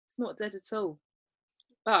 It's not dead at all.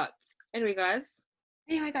 But anyway, guys.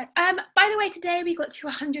 By the way, today we got to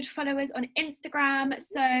 100 followers on Instagram.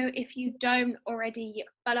 So if you don't already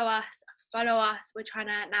follow us. We're trying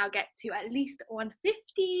to now get to at least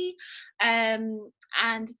 150.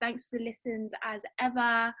 And thanks for the listens as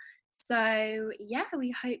ever. So yeah,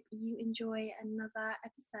 we hope you enjoy another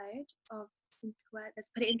episode of Interwords. Let's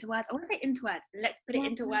put it into words. I want to say Interwords. Let's put it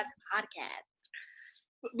into words podcast.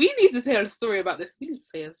 We need to tell a story about this. We need to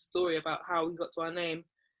say a story about how we got to our name.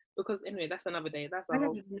 Because anyway, that's another day. That's a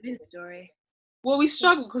whole story. Well, we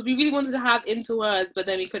struggled because we really wanted to have Interwords, but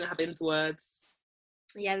then we couldn't have Interwords.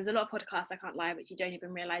 Yeah, there's a lot of podcasts, I can't lie, but you don't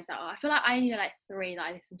even realise that. I feel like I only know like 3 that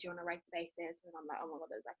I listen to on a regular basis, and I'm like, oh my god,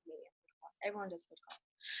 there's like a million podcasts. Everyone does podcasts.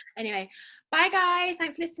 Anyway, bye guys.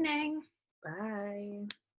 Thanks for listening. Bye.